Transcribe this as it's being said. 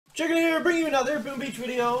Check it here, bringing you another Boom Beach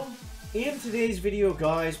video. In today's video,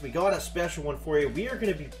 guys, we got a special one for you. We are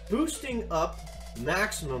going to be boosting up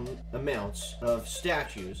maximum amounts of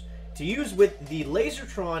statues to use with the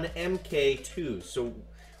Lazortron MK2. So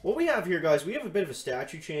what we have here, guys, we have a bit of a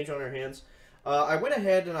statue change on our hands. I went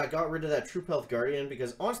ahead and I got rid of that Troop Health Guardian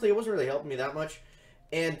because honestly it wasn't really helping me that much.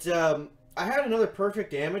 And I had another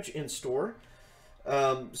perfect damage in store.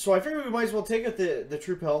 So I figured we might as well take out the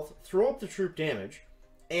Troop Health, throw up the Troop Damage.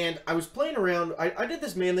 And I was playing around. I did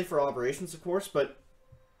this mainly for operations, of course, but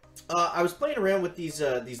I was playing around with these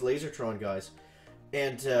Lazortron guys.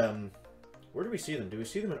 And where do we see them? Do we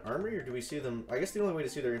see them in Armory, or do we see them? I guess the only way to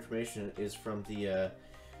see their information is from the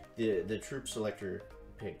Troop Selector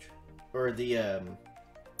page, or the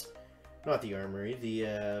not the Armory.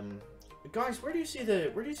 The guys, where do you see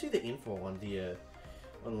the info on the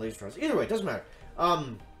Lazortrons? Either way, it doesn't matter.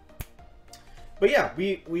 But yeah,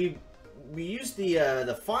 we used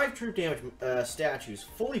the 5 troop damage statues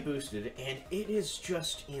fully boosted, and it is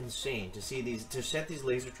just insane to see to set these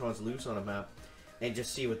Lazortrons loose on a map and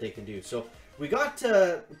just see what they can do. So we got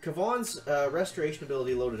Kavan's restoration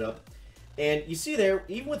ability loaded up, and you see there,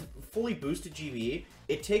 even with fully boosted GBE,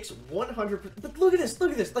 it takes 100. But look at this,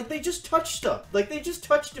 look at this! Like, they just touch stuff, like they just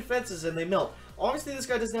touch defenses and they melt. Obviously, this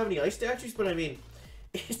guy doesn't have any ice statues, but I mean,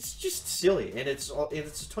 it's just silly, and it's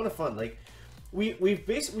a ton of fun. Like, we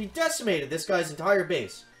decimated this guy's entire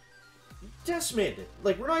base. Decimated it.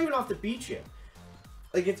 Like, we're not even off the beach yet.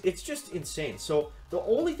 Like, it's just insane. So the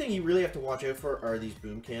only thing you really have to watch out for are these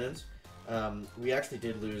boom cannons. We actually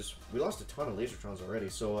did lose. We lost a ton of Lazortrons already,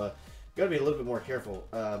 so gotta be a little bit more careful.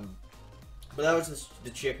 But that was just the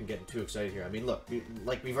chicken getting too excited here. I mean, look,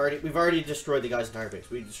 we've already destroyed the guy's entire base.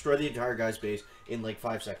 We destroyed the entire guy's base in like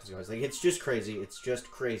 5 seconds, guys. Like, it's just crazy. It's just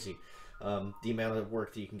crazy. The amount of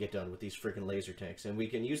work that you can get done with these freaking laser tanks. And we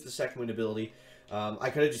can use the second wind ability.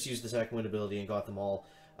 I could have just used the second wind ability and got them all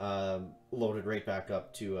loaded right back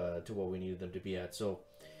up to what we needed them to be at. So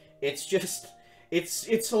it's just,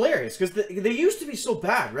 it's hilarious, because they used to be so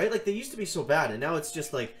bad, right? Like, they used to be so bad, and now it's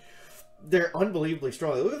just like, they're unbelievably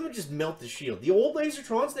strong. Look at them just melt the shield. The old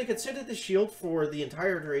Lazortrons, they could sit at the shield for the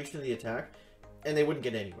entire duration of the attack, and they wouldn't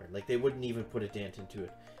get anywhere. Like, they wouldn't even put a dent into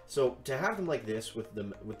it. So to have them like this with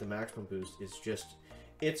the maximum boost is just,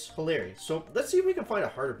 it's hilarious. So let's see if we can find a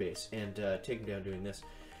harder base and take them down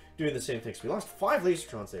doing the same things. We lost 5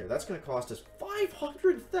 Lazortrons there. That's going to cost us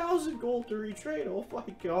 500,000 gold to retrain. Oh my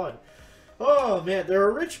god. Oh man, they're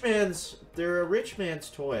a rich man's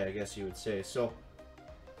toy, I guess you would say. So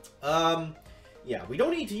yeah, we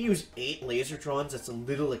don't need to use 8 Lazortrons. That's a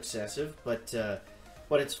little excessive, but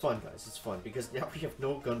it's fun, guys. It's fun because now we have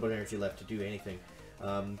no gunboat energy left to do anything.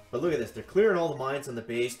 But look at this. They're clearing all the mines on the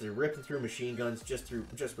base. They're ripping through machine guns just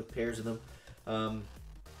with pairs of them.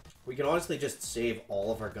 We can honestly just save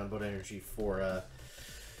all of our gunboat energy for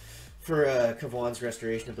Kavan's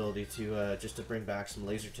restoration ability to just to bring back some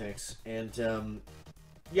laser tanks. And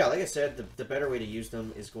yeah, like I said, the better way to use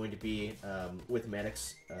them is going to be with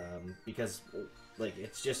medics, because like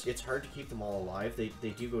it's hard to keep them all alive. They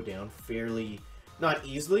do go down fairly. Not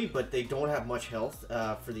easily, but they don't have much health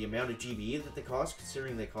for the amount of GBE that they cost,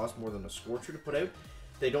 considering they cost more than a Scorcher to put out.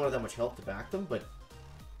 They don't have that much health to back them, but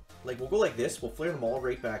like, we'll go like this. We'll flare them all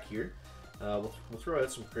right back here. We'll throw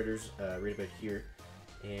out some critters right about here.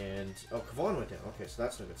 And, oh, Kavan went down. Okay, so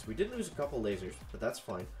that's no good. So we did lose a couple lasers, but that's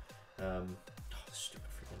fine. Oh, stupid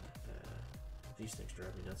freaking, these things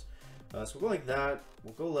drive me nuts. So we'll go like that.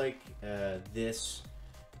 We'll go like this.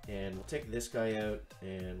 And we'll take this guy out,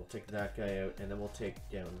 and we'll take that guy out, and then we'll take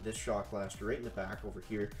down this shock blaster right in the back over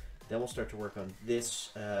here. Then we'll start to work on this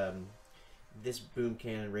this boom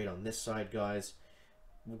cannon right on this side, guys.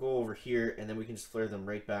 We'll go over here, and then we can just flare them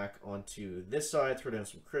right back onto this side, throw down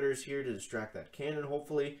some critters here to distract that cannon,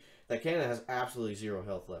 hopefully. That cannon has absolutely 0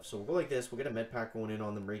 health left. So we'll go like this. We'll get a med pack going in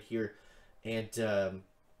on them right here. And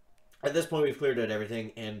at this point, we've cleared out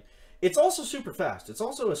everything, and it's also super fast. It's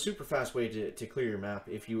also a super fast way to clear your map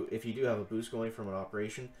if you do have a boost going from an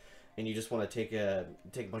operation, and you just want to take a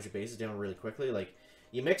bunch of bases down really quickly. Like,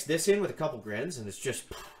 you mix this in with a couple Grens, and it's just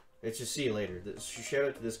see you later. Shout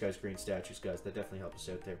out to this guy's green statues, guys. That definitely helped us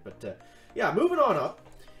out there. But yeah, moving on up.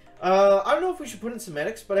 I don't know if we should put in some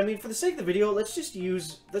medics, but I mean, for the sake of the video, let's just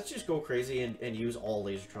go crazy and use all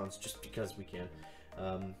Lazortrons just because we can.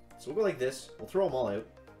 So we'll go like this. We'll throw them all out.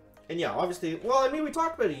 And yeah, obviously, well, I mean, we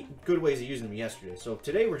talked about good ways of using them yesterday. So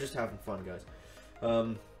today we're just having fun, guys.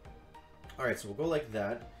 Alright, so we'll go like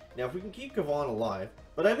that. Now, if we can keep Kavan alive.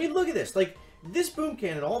 But I mean, look at this. Like, this boom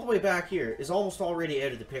cannon all the way back here is almost already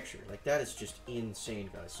out of the picture. Like, that is just insane,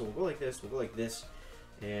 guys. So we'll go like this. We'll go like this.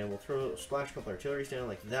 And we'll splash a couple artilleries down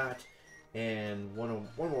like that. and one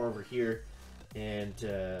more over here, and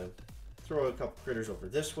throw a couple critters over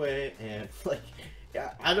this way, and like,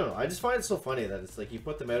 yeah, I don't know. I just find it so funny that it's like you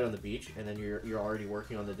put them out on the beach, and then you're already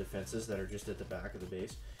working on the defenses that are just at the back of the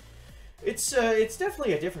base. It's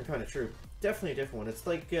definitely a different kind of troop. Definitely a different one. It's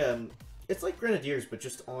like Grenadiers, but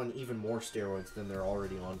just on even more steroids than they're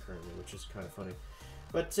already on currently, which is kind of funny.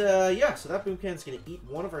 But yeah, so that boom cannon's gonna eat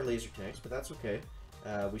one of our laser tanks, but that's okay.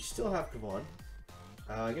 We still have Kavan.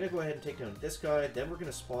 I'm gonna go ahead and take down this guy. Then we're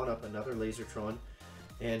gonna spawn up another Lazortron.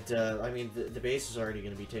 And, I mean, the base is already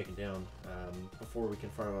going to be taken down before we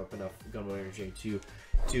can farm up enough gunboat energy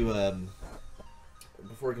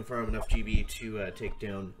before we can farm up enough GB to take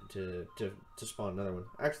down, to spawn another one.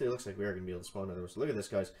 Actually, it looks like we are going to be able to spawn another one. So look at this,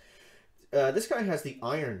 guys. This guy has the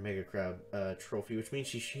Iron Mega Crab trophy, which means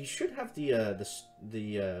he should have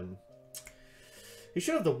he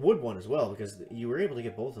should have the wood one as well, because you were able to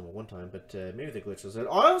get both of them at one time, but maybe the glitch was it.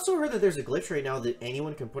 I also heard that there's a glitch right now that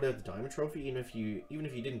anyone can put out the diamond trophy, even if you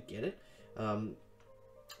didn't get it. So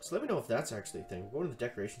let me know if that's actually a thing. We'll go to the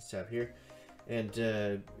decorations tab here, and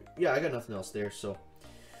yeah, I got nothing else there. So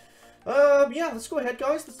yeah, let's go ahead,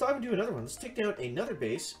 guys. Let's dive into another one. Let's take down another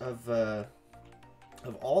base of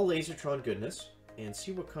all Lazortron goodness and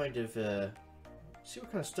see what kind of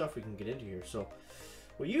stuff we can get into here. So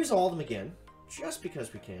we'll use all of them again, just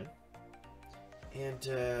because we can,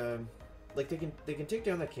 and like they can take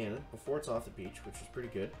down that cannon before it's off the beach, which is pretty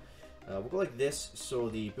good. We'll go like this, so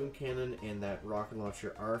the boom cannon and that rocket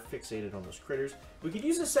launcher are fixated on those critters. We could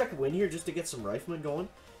use a second wind here just to get some riflemen going,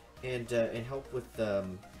 and help with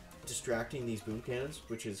distracting these boom cannons,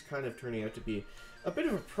 which is kind of turning out to be a bit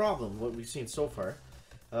of a problem, what we've seen so far.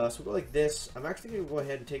 So we'll go like this. I'm actually going to go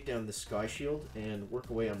ahead and take down the Sky Shield and work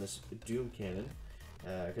away on this Doom Cannon,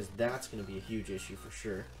 because that's going to be a huge issue for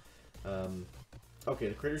sure. Okay,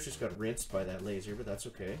 the critters just got rinsed by that laser, but that's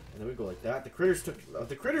okay. And then we go like that. The critters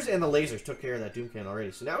and the lasers took care of that Doom Cannon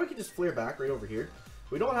already. So now we can just flare back right over here.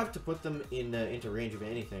 We don't have to put them in into range of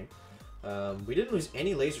anything. We didn't lose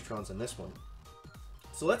any Lazortrons on this one.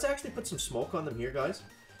 So let's actually put some smoke on them here, guys.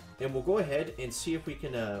 And we'll go ahead and see if we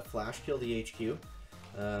can flash kill the HQ.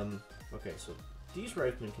 Okay, so these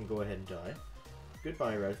riflemen can go ahead and die.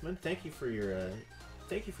 Goodbye, riflemen. Thank you for your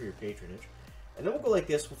patronage. And then we'll go like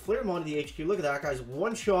this. We'll flare them onto the HQ. Look at that, guys.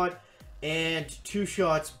 One shot and two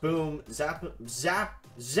shots. Boom. Zampano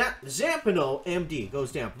MD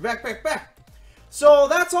goes down. Back. So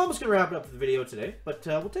that's almost gonna wrap it up for the video today. But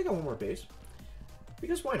we'll take on one more base,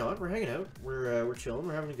 because why not? We're hanging out. We're chilling.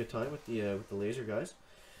 We're having a good time with the laser guys.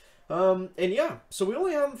 And yeah, so we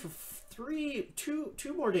only have them for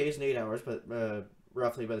two more days and 8 hours, but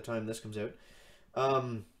roughly by the time this comes out.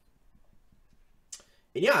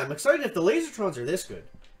 And yeah, I'm excited if the Lazortrons are this good.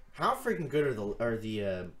 How freaking good are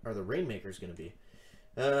the Rainmakers going to be?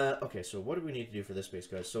 Okay, so what do we need to do for this base,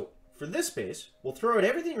 guys? So for this base, we'll throw out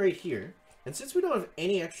everything right here. And since we don't have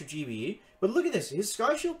any extra GBE, but look at this, his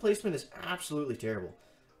Sky Shield placement is absolutely terrible.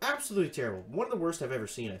 Absolutely terrible. One of the worst I've ever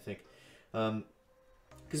seen, I think.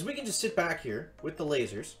 Because we can just sit back here with the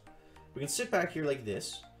lasers. We can sit back here like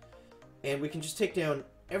this, and we can just take down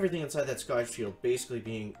everything inside that Sky Shield, basically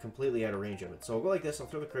being completely out of range of it. So I'll go like this, I'll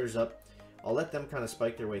throw the critters up, I'll let them kind of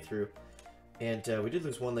spike their way through. And we did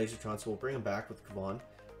lose one Lazortron, so we'll bring them back with Kavan.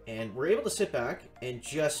 And we're able to sit back and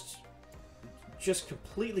just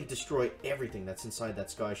completely destroy everything that's inside that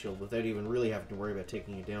Sky Shield without even really having to worry about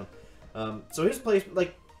taking it down. So his placement,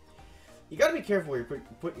 like, you gotta be careful where you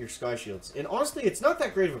put your Sky Shields. And honestly, it's not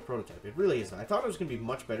that great of a prototype. It really isn't. I thought it was gonna be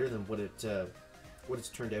much better than what it's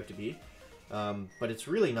turned out to be. But it's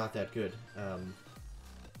really not that good.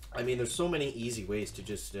 I mean, there's so many easy ways to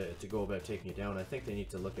just to go about taking it down. I think they need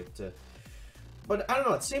to look at... but I don't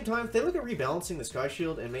know, at the same time, if they look at rebalancing the Sky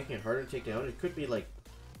Shield and making it harder to take down, it could be like...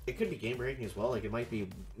 it could be game breaking as well. Like, it might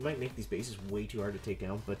make these bases way too hard to take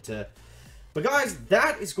down. But guys,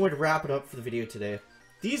 that is going to wrap it up for the video today.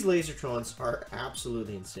 These Lazortrons are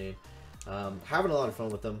absolutely insane. Having a lot of fun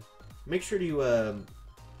with them. Make sure to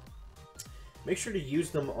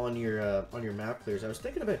use them on your map clears. I was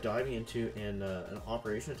thinking about diving into an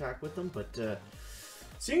operation attack with them, but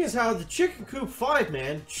seeing as how the Chicken Coop 5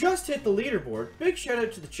 man just hit the leaderboard, big shout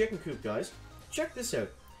out to the Chicken Coop guys. Check this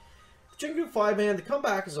out. The Chicken Coop 5 man, the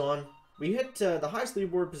comeback is on. We hit the highest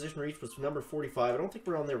leaderboard position reached was number 45. I don't think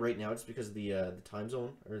we're on there right now just because of the time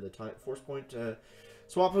zone or the force point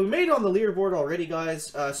swap. But we made it on the leaderboard already,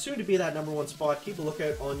 guys. Soon to be that #1 spot. Keep a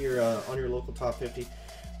lookout on your local top 50.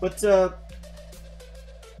 But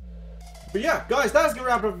yeah, guys, that's gonna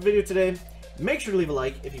wrap up the video today. Make sure to leave a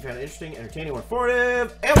like if you found it interesting, entertaining, or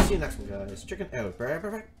informative. And we'll see you next one, guys. Chicken out.